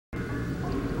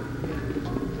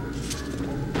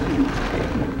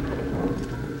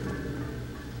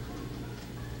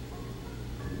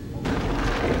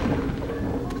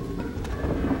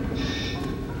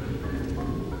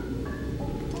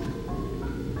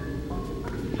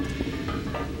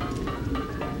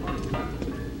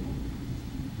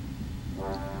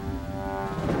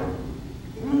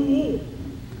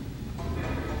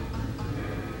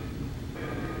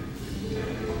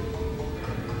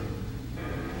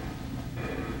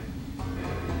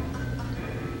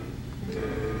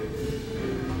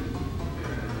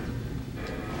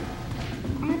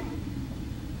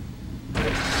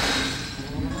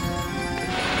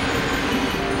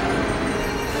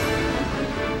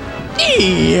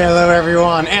Hello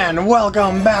everyone, and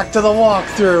welcome back to the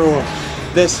walkthrough!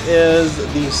 This is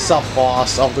the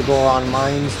sub-boss of the Goron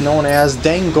Mines, known as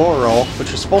Dangit. What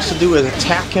you're supposed to do is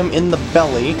attack him in the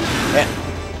belly,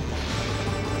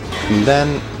 and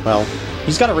then, well,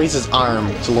 he's got to raise his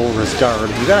arm to lower his guard.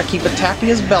 You gotta keep attacking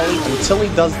his belly until he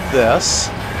does this,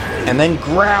 and then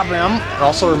grab him.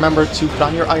 Also remember to put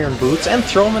on your iron boots and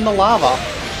throw him in the lava.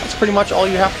 That's pretty much all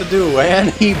you have to do, and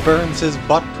he burns his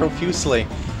butt profusely.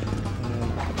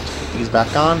 He's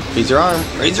back on. Raise your arm.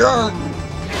 Raise your arm.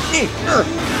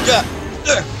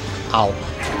 Ow.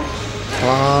 Come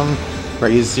on.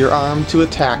 Raise your arm to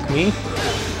attack me.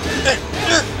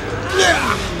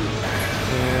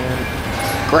 And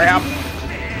grab.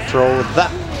 Throw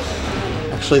that.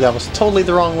 Actually, that was totally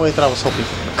the wrong way that I was hoping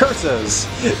for. Curses!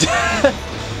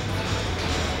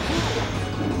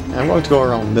 I'm going to go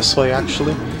around this way,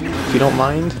 actually, if you don't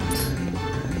mind.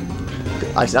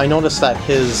 I noticed that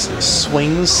his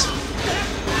swings,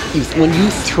 when you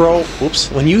throw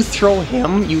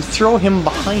him, you throw him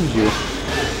behind you.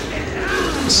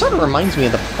 It sort of reminds me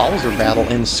of the Bowser battle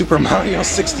in Super Mario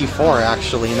 64,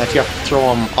 actually, in that you have to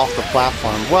throw him off the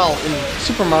platform. Well, in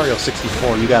Super Mario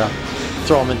 64, you gotta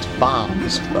throw him into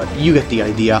bombs, but you get the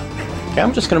idea. Okay,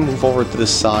 I'm just gonna move over to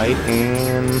this side,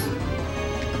 and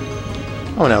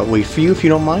I'm gonna wait for you if you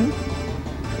don't mind.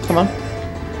 Come on.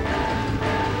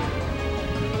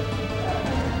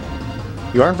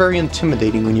 You aren't very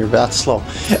intimidating when you're that slow.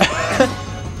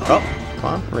 Oh, come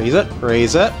on, raise it,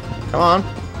 raise it. Come on.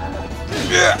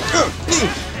 Yeah!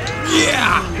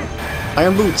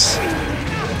 Iron boots.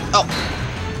 Oh,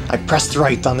 I pressed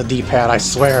right on the D-pad, I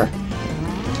swear.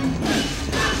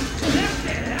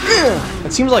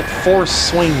 It seems like 4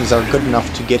 swings are good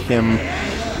enough to get him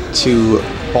to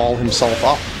ball himself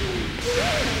up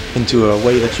into a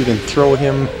way that you can throw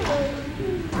him.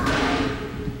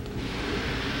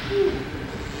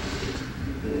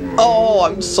 Oh,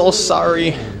 I'm so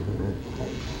sorry.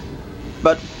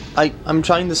 But I'm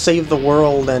trying to save the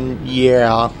world, and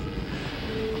yeah.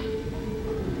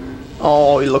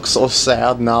 Oh, he looks so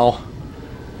sad now.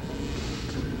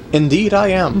 Indeed, I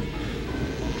am.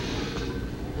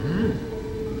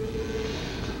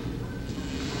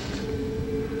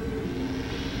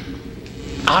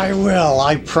 I will,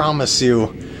 I promise you.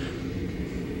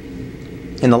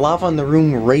 And the lava in the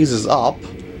room raises up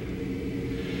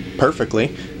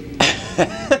perfectly.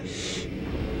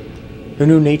 Who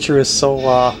knew nature is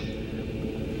so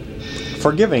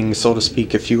forgiving, so to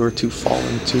speak, if you were to fall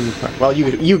into... Well,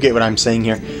 you get what I'm saying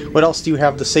here. What else do you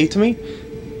have to say to me?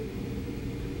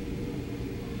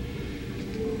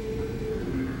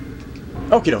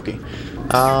 Okie dokie.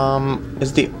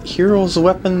 Is the hero's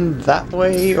weapon that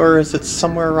way, or is it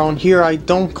somewhere around here? I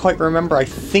don't quite remember. I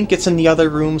think it's in the other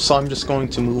room, so I'm just going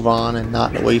to move on and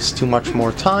not waste too much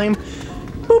more time.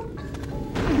 Boop.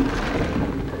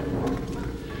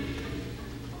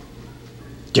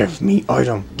 Give me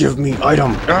item! Give me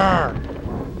item! Arrgh!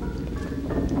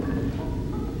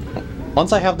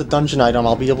 Once I have the dungeon item,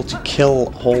 I'll be able to kill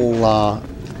a whole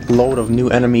load of new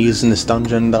enemies in this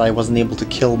dungeon that I wasn't able to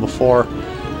kill before.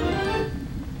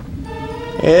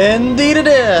 Indeed it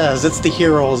is! It's the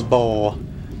hero's bow.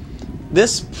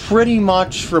 This pretty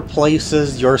much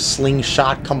replaces your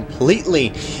slingshot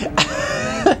completely.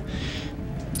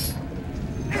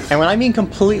 And when I mean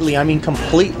completely, I mean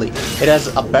completely. It has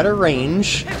a better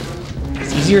range,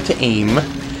 it's easier to aim,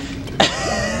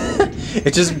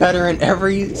 it's just better in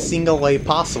every single way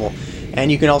possible. And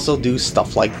you can also do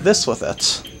stuff like this with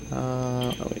it.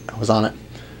 Oh wait, I was on it.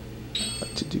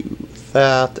 Like to do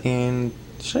that, and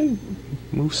should I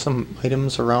move some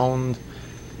items around?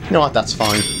 You know what, that's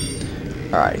fine.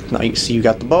 Alright, now you see you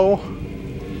got the bow.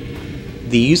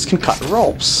 These can cut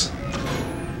ropes.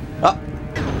 Oh,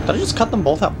 did I just cut them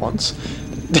both at once?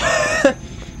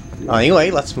 Anyway,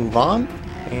 let's move on.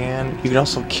 And you can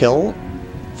also kill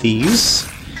these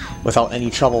without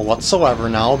any trouble whatsoever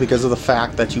now, because of the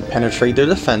fact that you penetrate their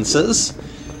defenses,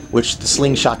 which the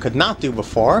slingshot could not do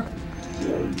before.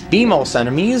 Beamos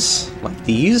enemies, like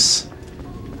these.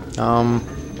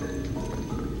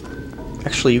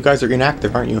 Actually, you guys are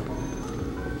inactive, aren't you?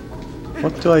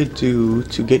 What do I do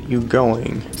to get you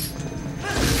going?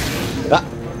 Ah!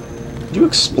 Did you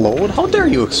explode? How dare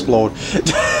you explode?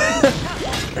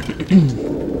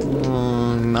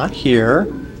 Not here.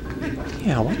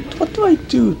 Yeah, what do I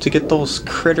do to get those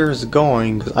critters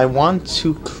going? 'Cause I want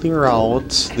to clear out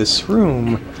this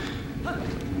room.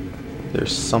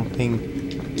 There's something...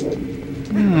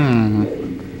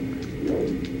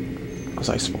 Was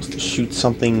I supposed to shoot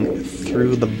something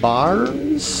through the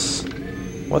bars?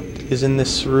 What is in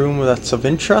this room that's of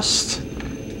interest?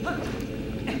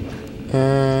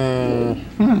 I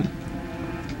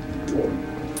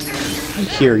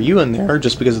hear you in there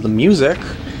just because of the music.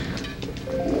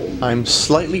 I'm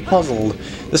slightly puzzled.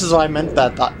 This is what I meant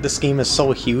that this game is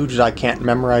so huge that I can't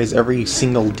memorize every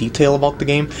single detail about the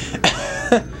game.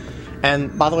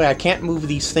 And by the way, I can't move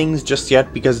these things just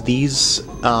yet because these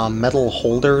metal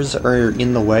holders are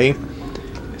in the way.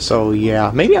 So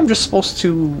yeah, maybe I'm just supposed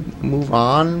to move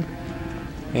on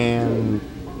and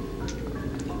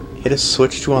hit a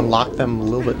switch to unlock them a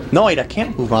little bit. No, wait, I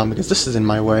can't move on because this is in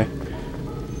my way.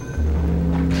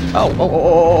 Oh,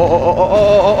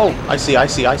 I see. I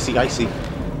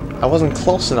wasn't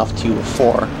close enough to you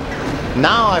before.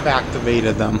 Now I've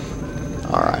activated them.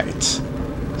 Alright.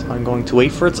 So I'm going to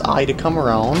wait for its eye to come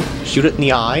around, shoot it in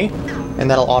the eye, and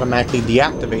that'll automatically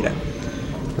deactivate it.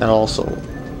 That'll also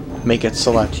make it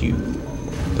so that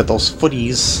those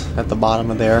footies at the bottom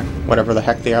of there, whatever the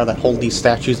heck they are that hold these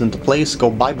statues into place, go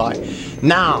bye-bye.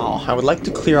 Now, I would like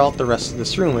to clear out the rest of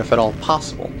this room if at all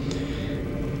possible.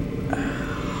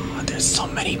 There's so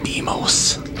many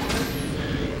Beamos.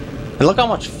 And look how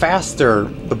much faster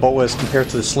the bow is compared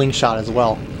to the slingshot as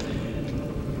well.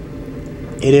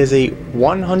 It is a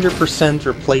 100%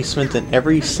 replacement in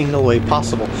every single way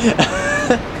possible.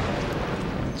 To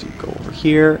go over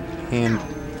here and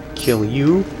kill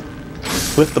you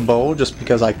with the bow just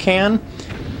because I can.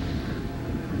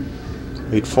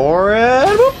 Wait for it.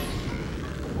 Boop.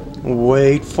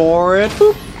 Wait for it.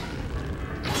 Boop.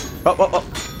 Oh.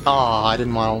 Ah, I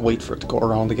didn't want to wait for it to go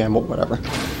around again, but whatever.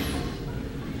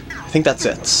 I think that's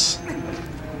it.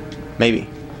 Maybe.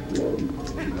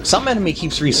 Some enemy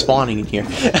keeps respawning in here.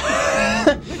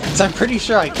 So I'm pretty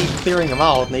sure I keep clearing them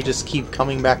out and they just keep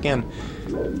coming back in.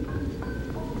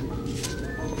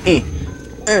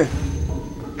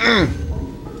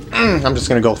 I'm just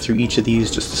gonna go through each of these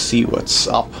just to see what's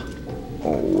up.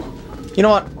 Oh. You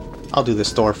know what? I'll do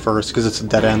this door first because it's a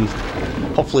dead end.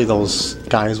 Hopefully those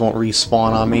guys won't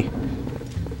respawn on me.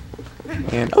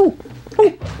 And oh!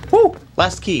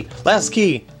 Last key!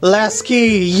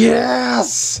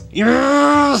 Yes!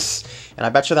 Yes! And I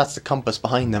bet you that's the compass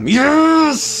behind them.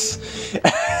 Yes!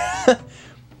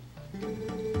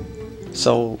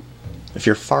 So, if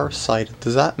you're farsighted,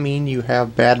 does that mean you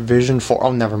have bad vision for...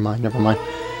 Oh, never mind.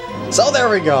 So there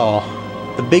we go!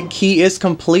 The big key is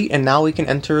complete, and now we can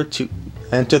enter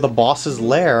the boss's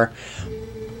lair.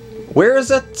 Where is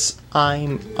it?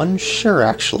 I'm unsure,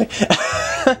 actually.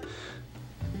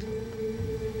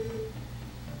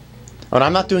 And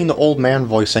I'm not doing the old man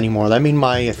voice anymore. That means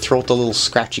my throat's a little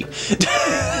scratchy.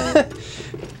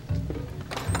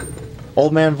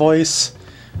 Old man voice,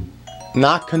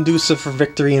 not conducive for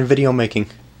victory in video making.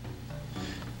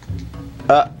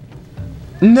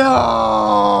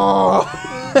 No!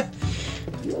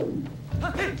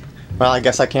 Well, I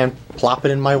guess I can't plop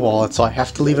it in my wallet, so I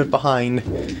have to leave it behind.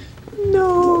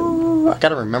 No! I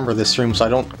gotta remember this room so I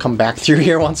don't come back through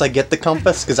here once I get the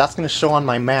compass, because that's gonna show on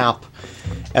my map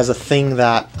as a thing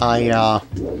that I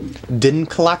didn't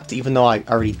collect, even though I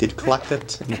already did collect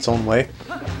it in its own way.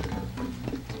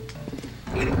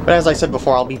 But as I said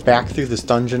before, I'll be back through this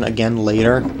dungeon again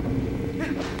later.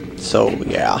 So,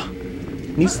 yeah.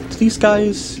 These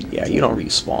guys, yeah, you don't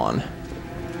respawn.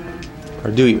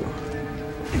 Or do you?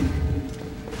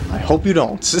 I hope you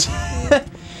don't.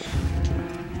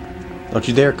 Don't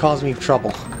you dare cause me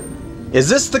trouble. Is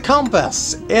this the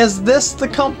compass? Is this the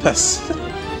compass?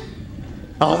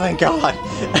 Oh, thank God.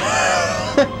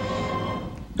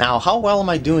 Now, how well am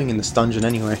I doing in this dungeon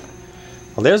anyway?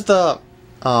 Well, there's the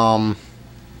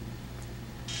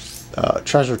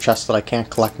treasure chest that I can't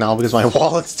collect now because my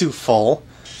wallet's too full.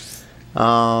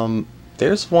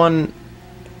 There's one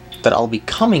that I'll be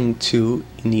coming to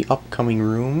in the upcoming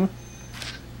room.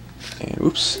 And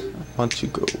oops, I want to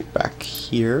go back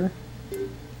here.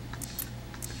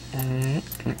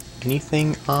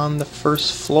 Anything on the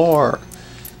first floor?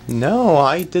 No,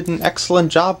 I did an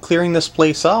excellent job clearing this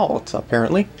place out,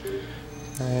 apparently.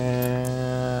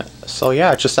 So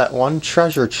yeah, it's just that one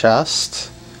treasure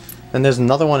chest. And there's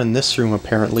another one in this room,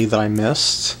 apparently, that I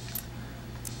missed.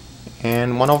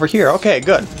 And one over here. Okay,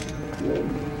 good.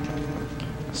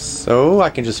 So I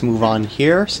can just move on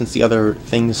here, since the other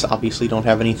things obviously don't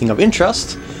have anything of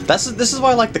interest. This is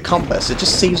why I like the compass. It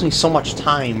just saves me so much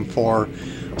time for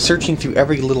searching through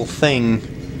every little thing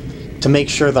to make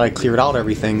sure that I cleared out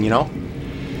everything, you know?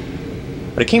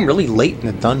 But it came really late in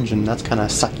the dungeon. That's kind of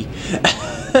sucky.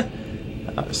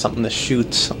 Something to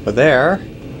shoot over there.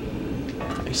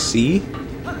 I see.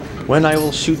 When I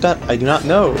will shoot that, I do not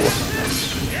know.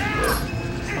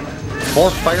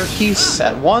 4 fire keys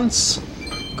at once?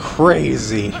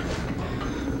 Crazy.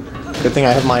 Good thing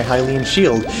I have my Hylian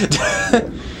shield.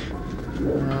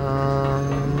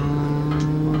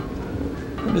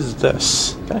 What is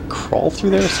this? Can I crawl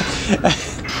through there or something?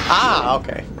 Ah,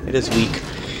 okay. It is weak.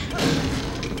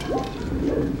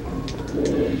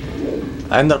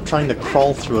 I ended up trying to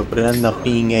crawl through it, but it ended up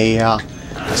being a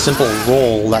simple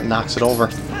roll that knocks it over.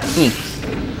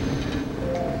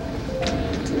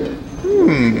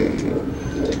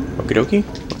 Okie dokie.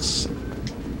 Let's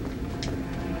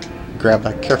grab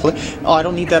that carefully. Oh, I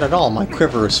don't need that at all. My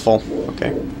quiver is full.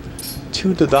 Okay.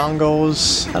 2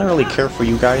 Dodongos. I don't really care for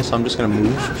you guys, so I'm just gonna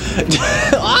move.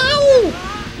 Ow!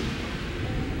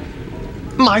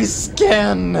 My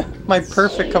skin! My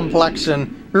perfect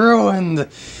complexion. Ruined!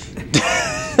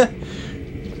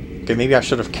 Okay, maybe I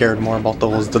should have cared more about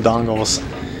those Dodongos.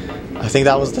 I think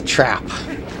that was the trap.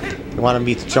 They wanted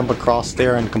me to jump across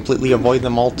there and completely avoid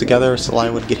them altogether so I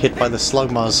would get hit by the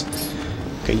Slugmas.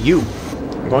 Okay, you.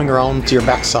 I'm going around to your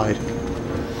backside.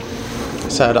 I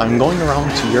said, I'm going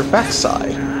around to your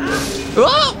backside.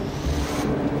 Ah!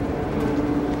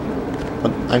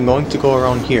 But I'm going to go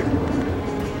around here.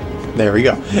 There we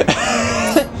go.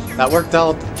 That worked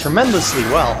out tremendously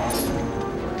well.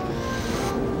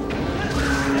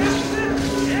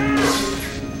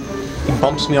 He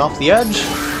bumps me off the edge.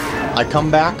 I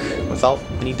come back without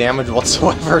any damage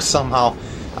whatsoever somehow.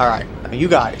 Alright, now you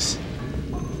guys.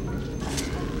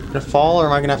 Gonna fall, or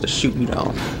am I gonna have to shoot you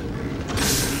down?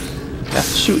 I have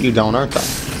to shoot you down, aren't I?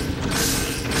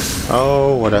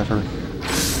 Oh, whatever.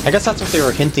 I guess that's what they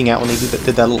were hinting at when they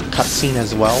did that little cutscene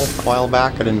as well a while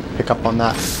back. I didn't pick up on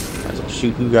that. Might as well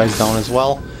shoot you guys down as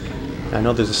well. And I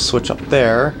know there's a switch up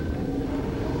there.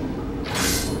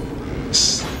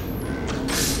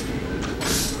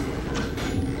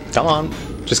 Come on.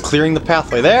 Just clearing the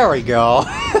pathway. There we go.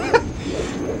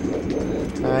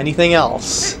 Anything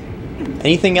else?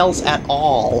 Anything else at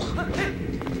all?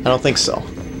 I don't think so.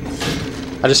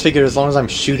 I just figured as long as I'm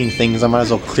shooting things, I might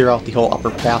as well clear out the whole upper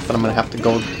path that I'm going to have to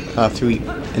go through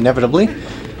inevitably.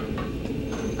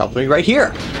 Probably right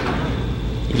here.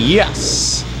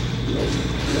 Yes!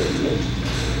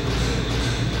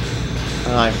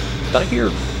 Did I hear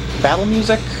battle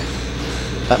music?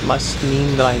 That must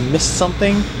mean that I missed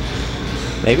something?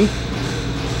 Maybe?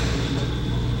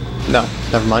 No,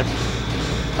 never mind.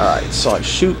 Alright, so I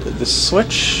shoot the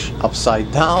switch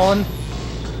upside down.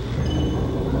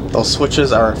 Those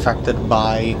switches are affected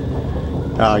by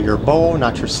your bow,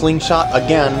 not your slingshot.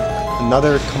 Again,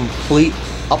 another complete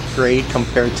upgrade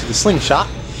compared to the slingshot.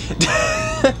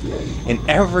 In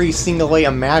every single way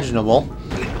imaginable.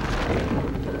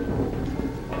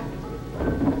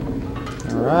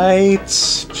 Alright,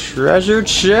 treasure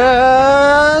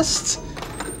chest!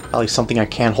 Probably something I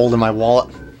can't hold in my wallet.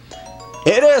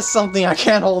 It is something I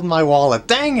can't hold in my wallet,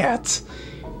 dang it!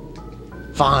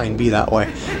 Fine, be that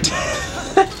way.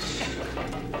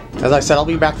 As I said, I'll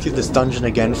be back through this dungeon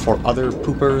again for other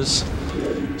poopers.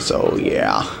 So,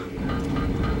 yeah.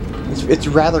 It's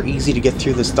rather easy to get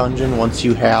through this dungeon once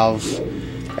you have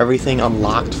everything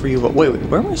unlocked for you. But wait,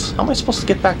 how am I supposed to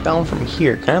get back down from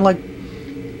here? Can I, like...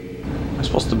 Am I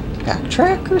supposed to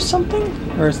backtrack or something?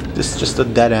 Or is this just a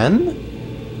dead end?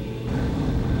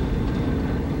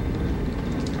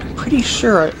 I'm pretty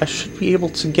sure I should be able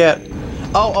to get...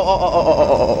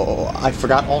 Oh, I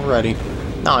forgot already.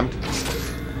 No, I'm...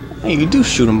 Hey, you do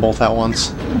shoot them both at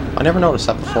once. I never noticed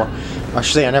that before. Or I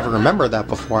should say I never remembered that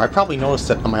before. I probably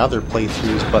noticed it on my other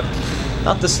playthroughs, but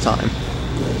not this time.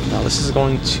 Now this is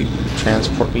going to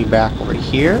transport me back over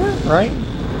here, right?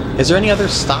 Is there any other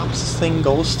stops this thing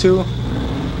goes to?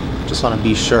 Just want to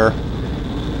be sure.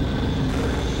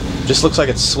 Just looks like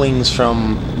it swings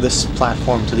from this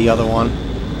platform to the other one.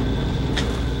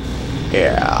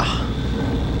 Yeah.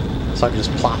 So I can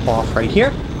just plop off right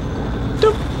here.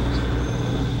 Doop.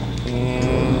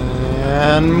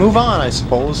 And move on, I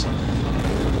suppose.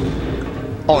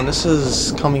 Oh, and this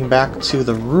is coming back to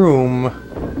the room.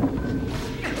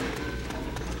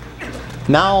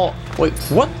 Now, wait,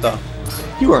 what the?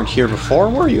 You weren't here before,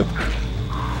 were you?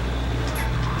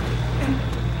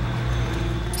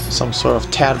 Some sort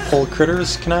of tadpole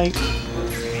critters, can I?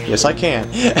 Yes, I can.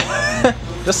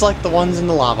 Just like the ones in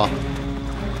the lava.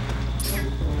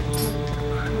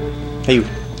 Hey, you.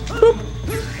 Boop.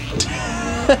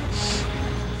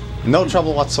 No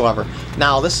trouble whatsoever.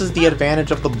 Now, this is the advantage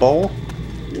of the bow.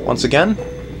 Once again.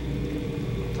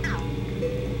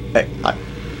 Hey, I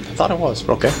thought it was,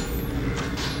 but okay.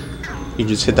 You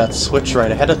just hit that switch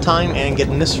right ahead of time and get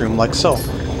in this room like so.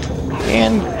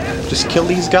 And just kill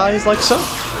these guys like so.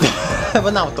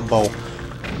 But not with the bow.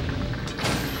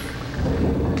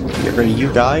 Get rid of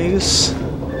you guys.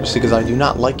 Just because I do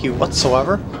not like you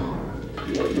whatsoever.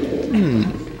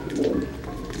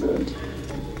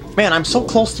 Man, I'm so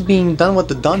close to being done with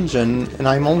the dungeon, and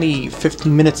I'm only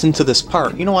 15 minutes into this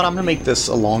part. You know what, I'm gonna make this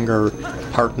a longer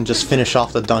part and just finish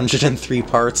off the dungeon in 3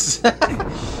 parts.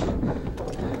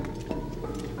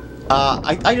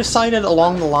 I decided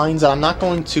along the lines that I'm not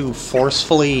going to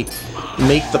forcefully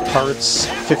make the parts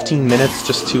 15 minutes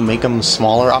just to make them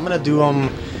smaller. I'm gonna do them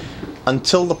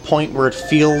until the point where it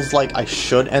feels like I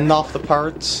should end off the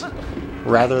parts,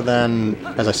 rather than,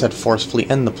 as I said, forcefully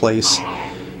end the place.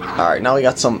 Alright, now we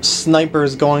got some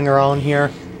snipers going around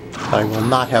here that I will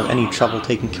not have any trouble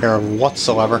taking care of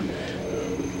whatsoever.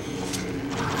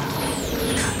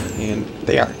 And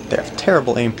they have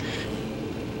terrible aim.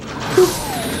 Boop.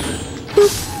 Boop.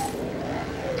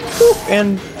 Boop.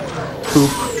 And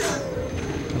boop.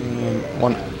 And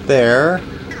one there.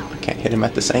 I can't hit him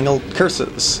at this angle.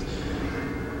 Curses.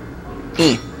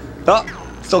 Oh,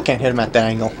 still can't hit him at that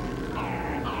angle.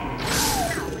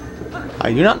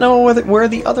 I do not know where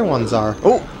the other ones are.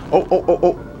 Oh! Oh, oh, oh,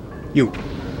 oh! You.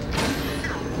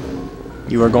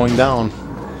 You are going down.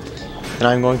 And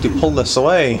I'm going to pull this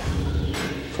away.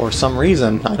 For some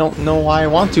reason. I don't know why I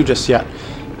want to just yet.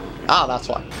 Ah, that's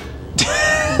why.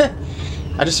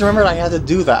 I just remembered I had to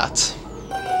do that.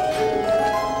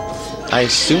 I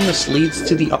assume this leads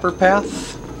to the upper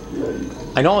path?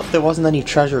 I know there wasn't any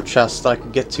treasure chest that I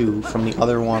could get to from the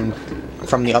other one,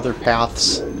 from the other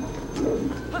paths.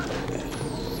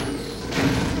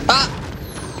 Ah!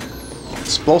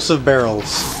 Explosive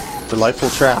barrels. Delightful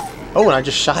trap. Oh, and I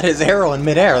just shot his arrow in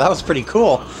midair. That was pretty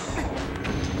cool.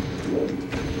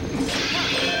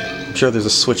 I'm sure there's a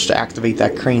switch to activate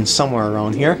that crane somewhere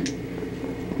around here.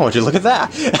 Oh, would you look at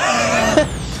that?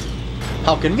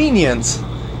 How convenient!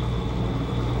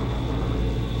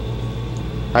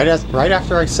 Right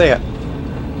after I say it.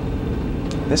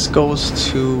 This goes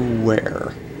to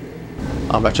where?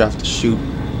 I'll bet you have to shoot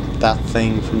that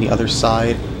thing from the other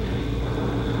side.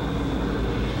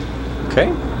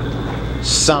 Okay.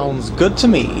 Sounds good to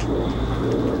me.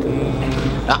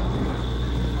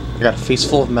 I got a face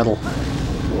full of metal.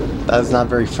 That is not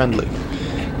very friendly.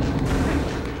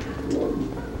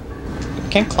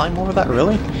 Can't climb over that,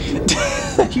 really?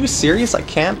 Are you serious? I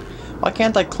can't? Why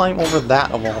can't I climb over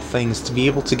that, of all things, to be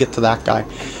able to get to that guy?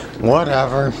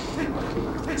 Whatever.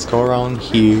 Let's go around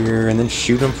here, and then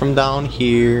shoot him from down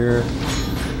here.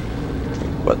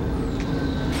 What?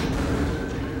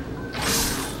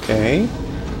 Okay.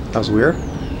 That was weird.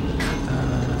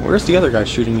 Where's the other guy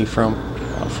shooting me from?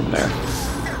 Oh, from there.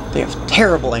 They have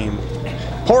terrible aim.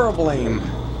 Horrible aim.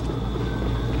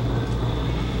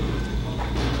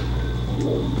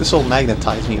 This will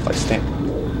magnetize me if I stand.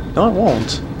 No, it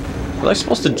won't. Was I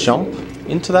supposed to jump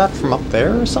into that from up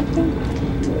there or something?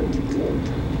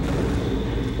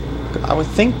 I would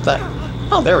think that...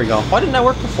 Oh, there we go. Why didn't that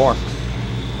work before?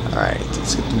 Alright,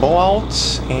 let's get the bow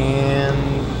out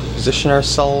and position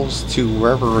ourselves to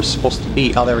wherever we're supposed to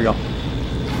be. Oh, there we go.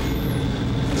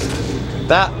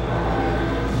 That.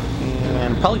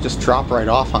 And probably just drop right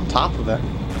off on top of it,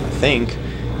 I think.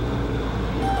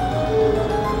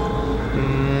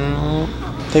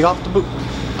 Take off the boot.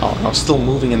 Oh, no, still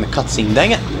moving in the cutscene.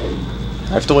 Dang it!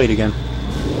 I have to wait again.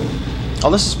 Oh,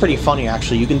 this is pretty funny,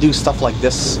 actually. You can do stuff like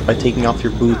this by taking off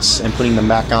your boots and putting them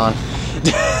back on.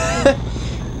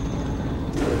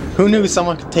 Who knew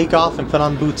someone could take off and put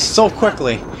on boots so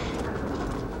quickly?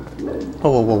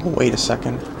 Oh, whoa, whoa, wait a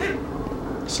second.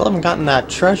 Still haven't gotten that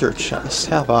treasure chest,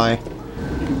 have I?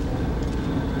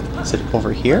 Is it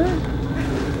over here?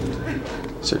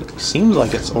 It seems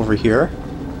like it's over here.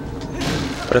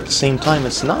 But at the same time,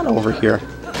 it's not over here.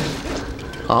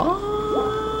 Huh?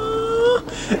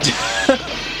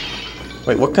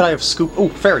 Wait, what could I have scooped? Oh,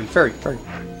 fairy.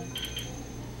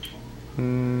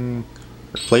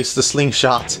 Replace the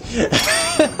slingshot.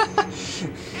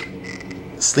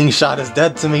 Slingshot is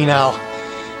dead to me now.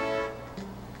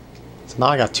 So now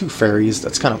I got 2 fairies.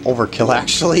 That's kind of overkill,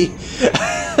 actually.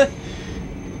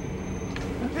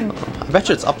 I bet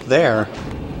you it's up there.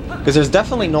 Because there's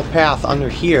definitely no path under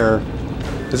here.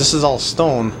 Because this is all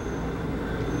stone.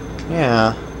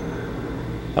 Yeah.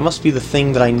 That must be the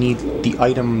thing that I need the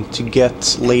item to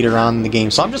get later on in the game.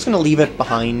 So I'm just going to leave it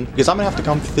behind, because I'm going to have to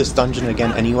come through this dungeon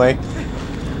again anyway.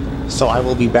 So I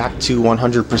will be back to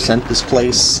 100% this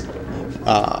place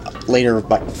later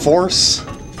by force,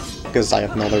 because I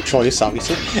have no other choice,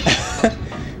 obviously.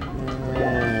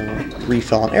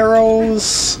 Refill on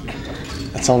arrows.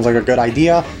 That sounds like a good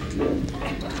idea.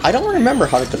 I don't remember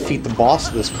how to defeat the boss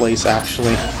of this place,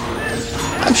 actually.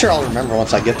 I'm sure I'll remember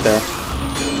once I get there.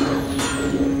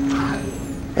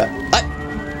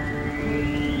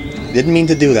 Didn't mean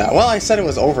to do that. Well, I said it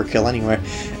was overkill anyway.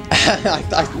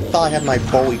 I thought I had my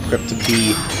bow equipped to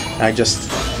be, and I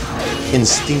just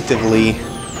instinctively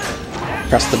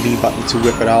press the B button to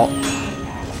whip it out.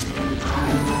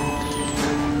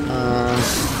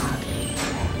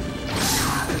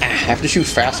 I have to shoot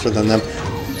faster than them,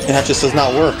 and that just does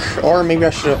not work. Or maybe I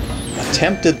should have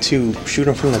attempted to shoot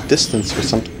them from the distance or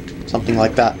something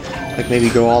like that. Like maybe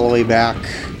go all the way back.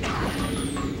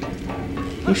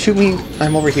 You shoot me,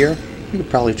 I'm over here. You could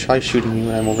probably try shooting me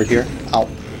when I'm over here. Ow.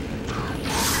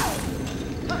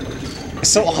 It's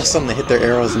so awesome to hit their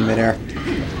arrows in midair.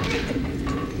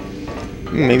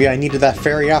 Maybe I needed that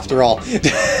fairy after all.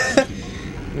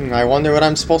 I wonder what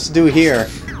I'm supposed to do here.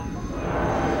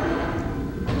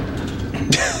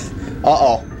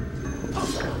 Uh-oh.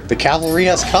 The cavalry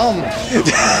has come!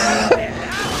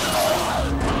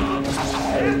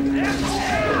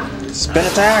 Spin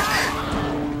attack!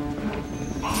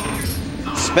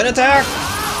 Spin attack!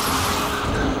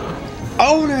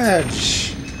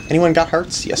 Ownage! Anyone got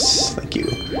hearts? Yes, thank you.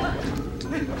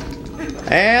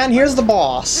 And here's the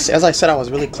boss! As I said, I was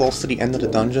really close to the end of the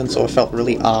dungeon, so it felt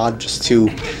really odd just to...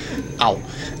 Ow.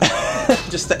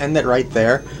 Just to end it right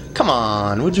there. Come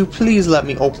on, would you please let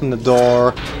me open the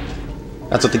door?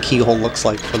 That's what the keyhole looks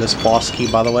like for this boss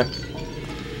key, by the way.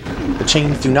 The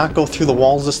chains do not go through the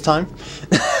walls this time.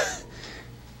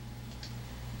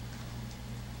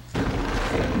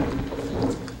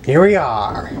 Here we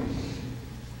are.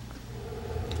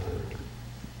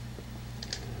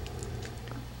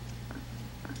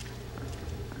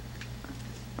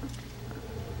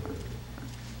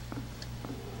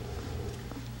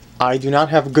 I do not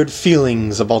have good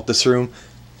feelings about this room.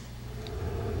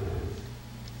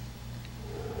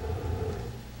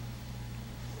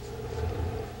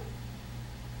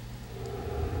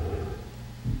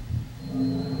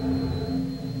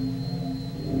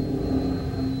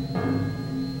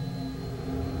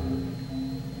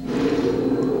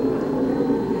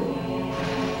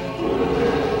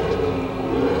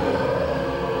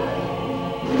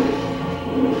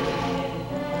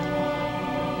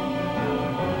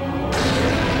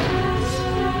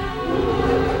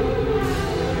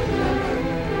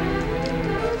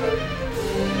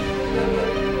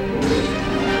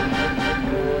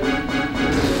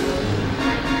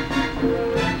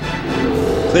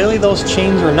 Clearly those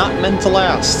chains were not meant to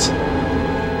last.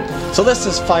 So this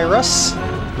is Pyrus,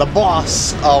 the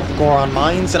boss of Goron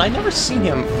Mines, and I never seen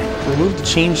him remove the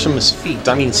chains from his feet.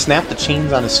 I mean, snap the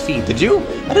chains on his feet. Did you?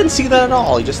 I didn't see that at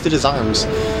all. He just did his arms.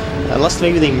 Unless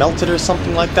maybe they melted or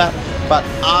something like that. But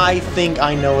I think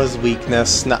I know his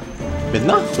weakness. No.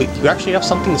 Midna? Wait, do you actually have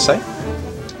something to say?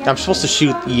 I'm supposed to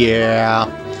shoot... Yeah.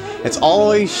 It's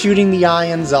always shooting the eye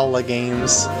in Zelda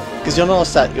games. Because you'll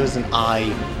notice that it was an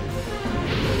eye.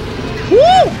 Woo!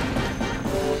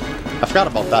 I forgot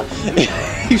about that.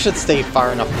 You should stay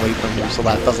far enough away from him so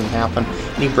that doesn't happen.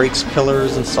 And he breaks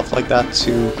pillars and stuff like that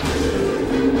to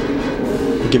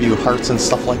give you hearts and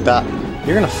stuff like that.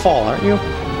 You're gonna fall, aren't you?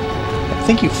 I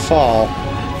think you fall.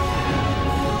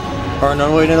 Or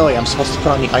no, wait, I'm supposed to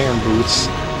put on the iron boots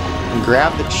and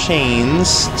grab the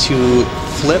chains to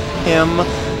flip him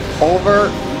over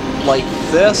like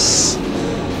this.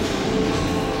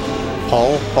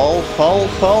 Pull, pull, pull,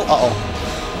 pull. Uh-oh.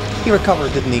 He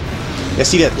recovered, didn't he? Yes,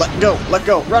 he did. Let go,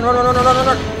 run, run, run, run, run, run,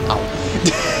 run. Ow.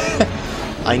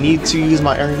 I need to use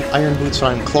my iron boots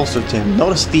when I'm closer to him.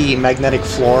 Notice the magnetic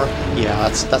floor? Yeah,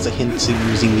 that's a hint to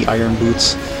using the iron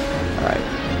boots. Alright.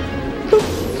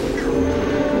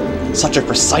 Such a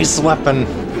precise weapon.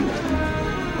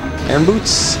 Iron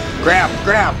boots. Grab,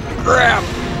 grab, grab.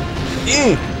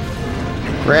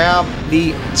 Grab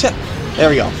the tip. There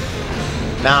we go.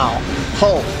 Now,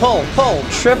 pull, pull, pull,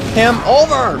 trip him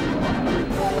over!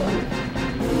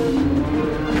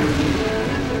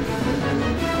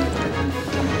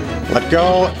 Let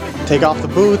go, take off the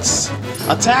boots,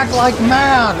 attack like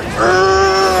mad!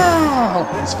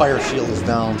 His fire shield is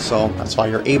down, so that's why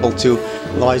you're able to.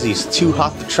 Otherwise he's too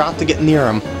hot to trot to get near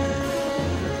him.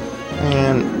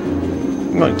 And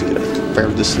I'm going to get a fair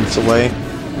distance away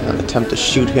and attempt to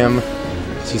shoot him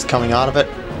as he's coming out of it.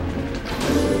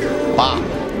 Wow,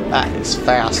 that is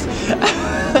fast.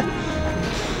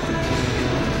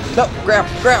 No, grab,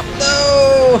 grab,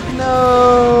 no,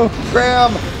 no,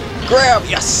 grab, grab,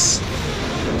 yes.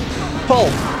 Pull.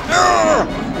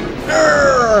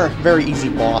 Very easy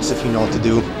boss if you know what to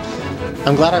do.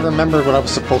 I'm glad I remembered what I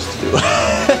was supposed to do.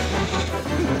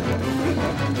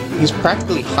 He's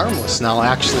practically harmless now,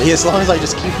 actually, as long as I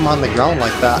just keep him on the ground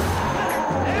like that.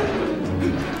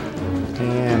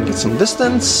 And get some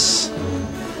distance.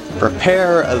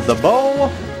 Prepare the bow.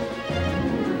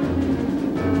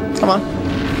 Come on.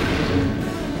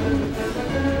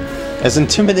 As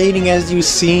intimidating as you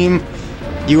seem,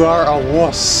 you are a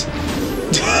wuss.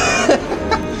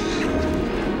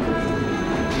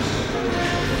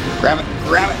 Grab it,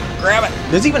 grab it, grab it!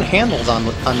 There's even handles on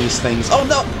these things. Oh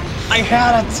no! I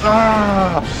had it!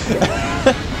 Ah!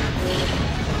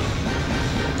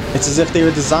 It's as if they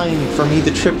were designed for me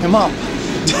to trip him up.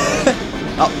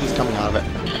 Oh, he's coming out of it.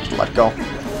 Let go.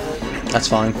 That's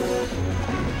fine.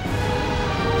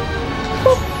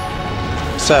 Boop.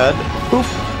 Said, poof.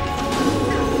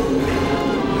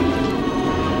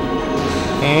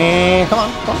 And come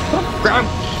on, come on, come on. Grab him!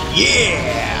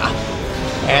 Yeah!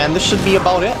 And this should be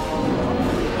about it.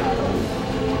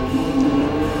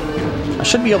 I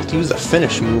should be able to use the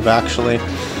finish move, actually.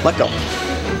 Let go.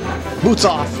 Boots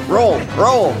off! Roll!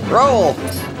 Roll! Roll!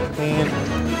 And...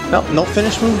 nope, no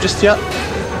finish move just yet.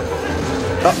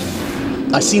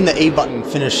 Oh, I seen the A button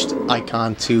finished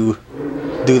icon to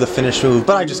do the finish move,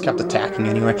 but I just kept attacking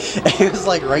anyway. It was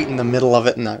like right in the middle of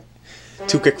it, and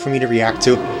too quick for me to react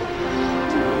to.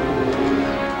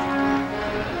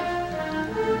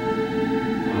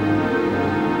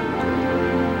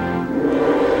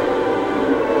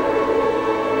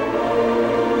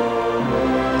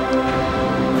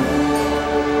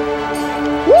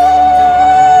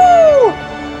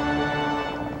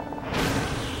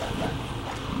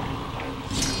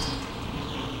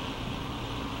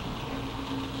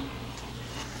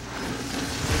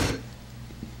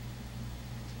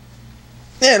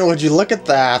 And would you look at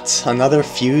that? Another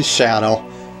fused shadow.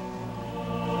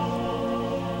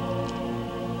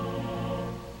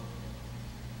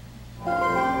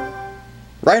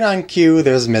 Right on cue,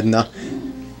 there's Midna.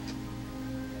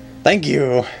 Thank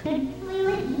you.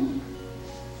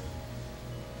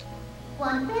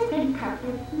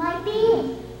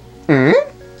 Hmm?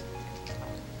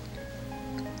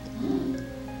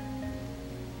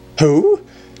 Who?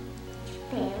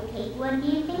 What do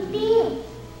you think this?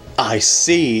 I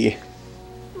see.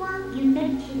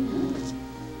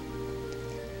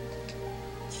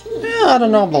 Yeah, I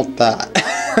don't know about that.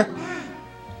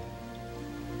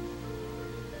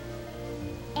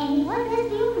 And what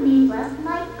does your mirrors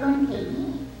might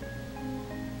contain?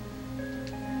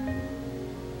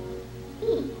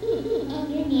 And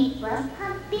your mirrors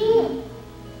have been.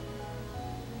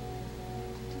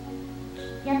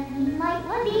 Just might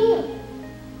what is.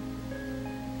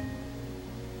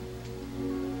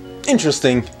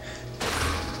 Interesting.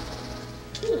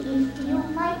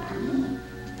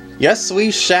 Yes,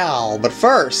 we shall, but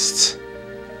first...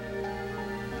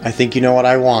 I think you know what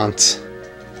I want.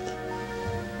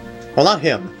 Well, not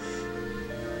him.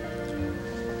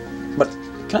 But,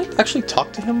 can I actually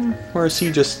talk to him? Or is he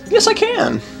just... Yes, I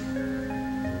can!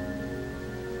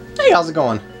 Hey, how's it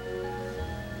going?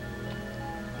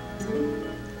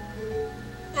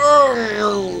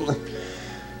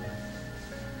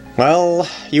 Well,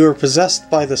 you were possessed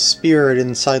by the spirit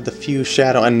inside the fused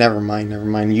shadow, and never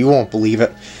mind, you won't believe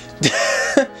it.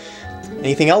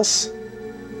 Anything else?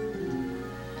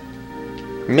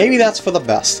 Maybe that's for the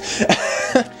best.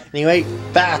 Anyway,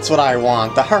 that's what I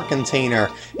want, the heart container,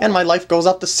 and my life goes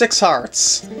up to 6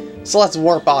 hearts. So let's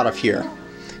warp out of here.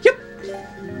 Yep.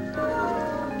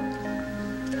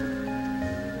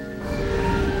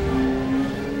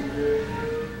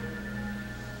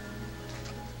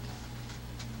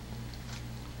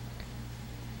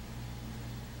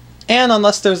 And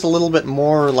unless there's a little bit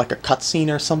more, like a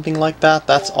cutscene or something like that,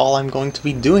 that's all I'm going to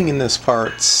be doing in this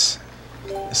part.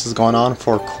 This has gone on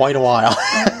for quite a while.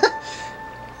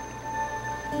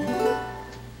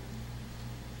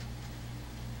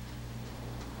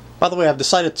 By the way, I've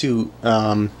decided to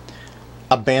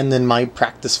abandon my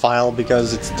practice file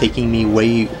because it's taking me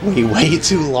way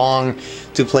too long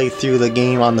to play through the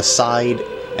game on the side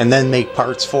and then make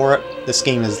parts for it. This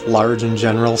game is large in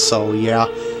general, so yeah.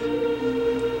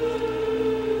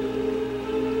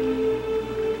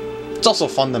 It's also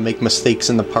fun to make mistakes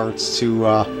in the parts to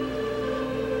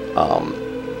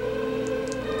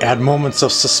add moments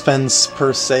of suspense,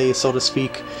 per se, so to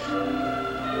speak.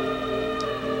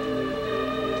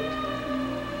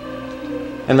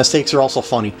 And mistakes are also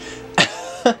funny.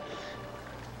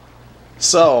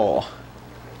 So,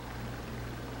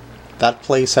 that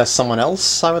place has someone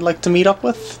else I would like to meet up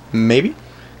with? Maybe?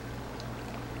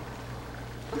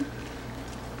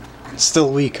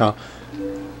 Still weak, huh?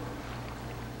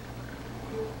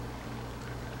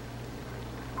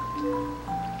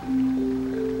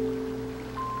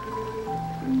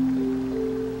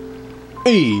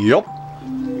 Yup.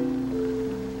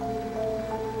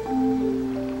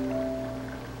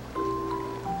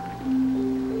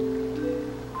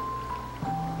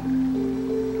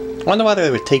 I wonder why they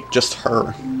would take just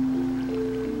her.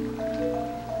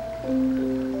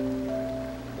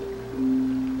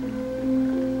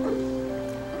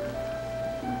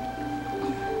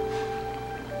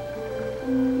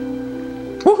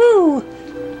 Woohoo!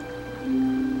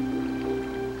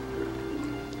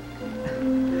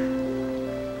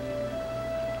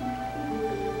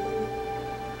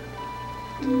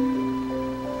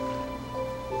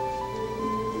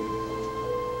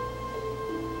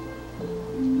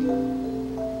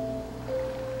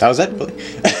 That was it, really?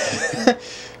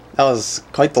 That was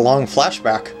quite the long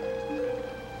flashback.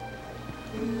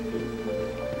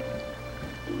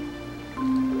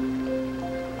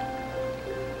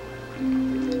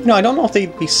 You know, I don't know if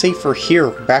they'd be safer here,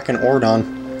 back in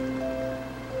Ordon.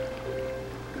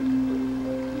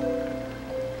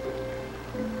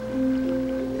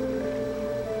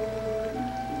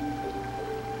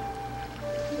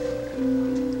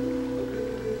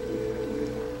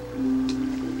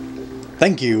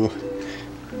 Thank you.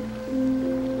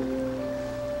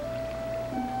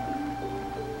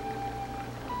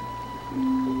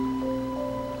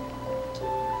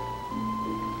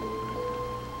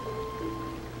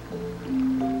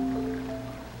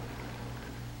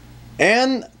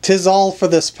 And 'tis all for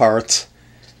this part.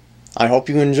 I hope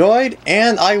you enjoyed,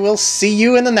 and I will see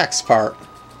you in the next part.